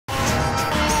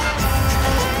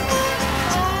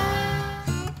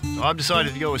I've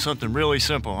decided to go with something really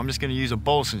simple. I'm just going to use a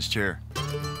bosun's chair.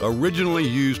 Originally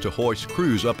used to hoist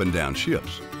crews up and down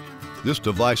ships, this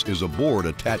device is a board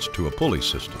attached to a pulley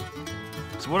system.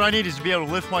 So what I need is to be able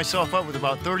to lift myself up with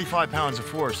about 35 pounds of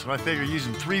force, and I figure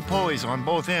using 3 pulleys on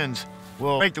both ends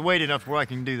will make the weight enough where I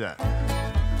can do that.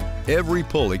 Every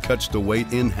pulley cuts the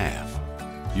weight in half.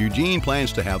 Eugene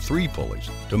plans to have 3 pulleys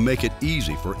to make it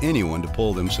easy for anyone to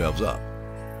pull themselves up.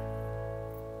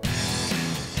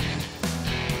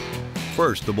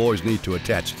 First, the boys need to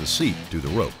attach the seat to the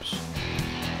ropes.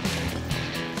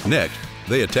 Next,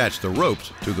 they attach the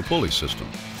ropes to the pulley system.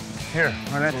 Here,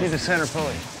 run that through the center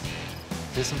pulley.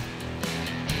 This one?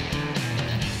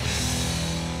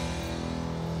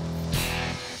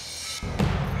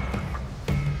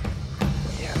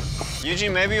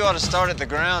 Eugene, maybe you ought to start at the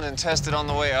ground and test it on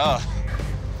the way up.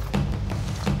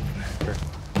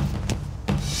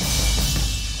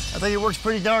 I think it works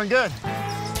pretty darn good.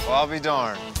 Well, I'll be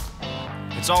darned.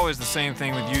 It's always the same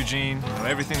thing with Eugene. You know,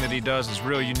 everything that he does is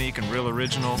real unique and real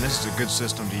original. And this is a good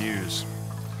system to use.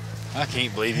 I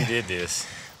can't believe you did this.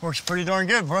 Works pretty darn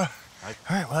good, bro. All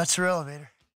right, well, that's your elevator.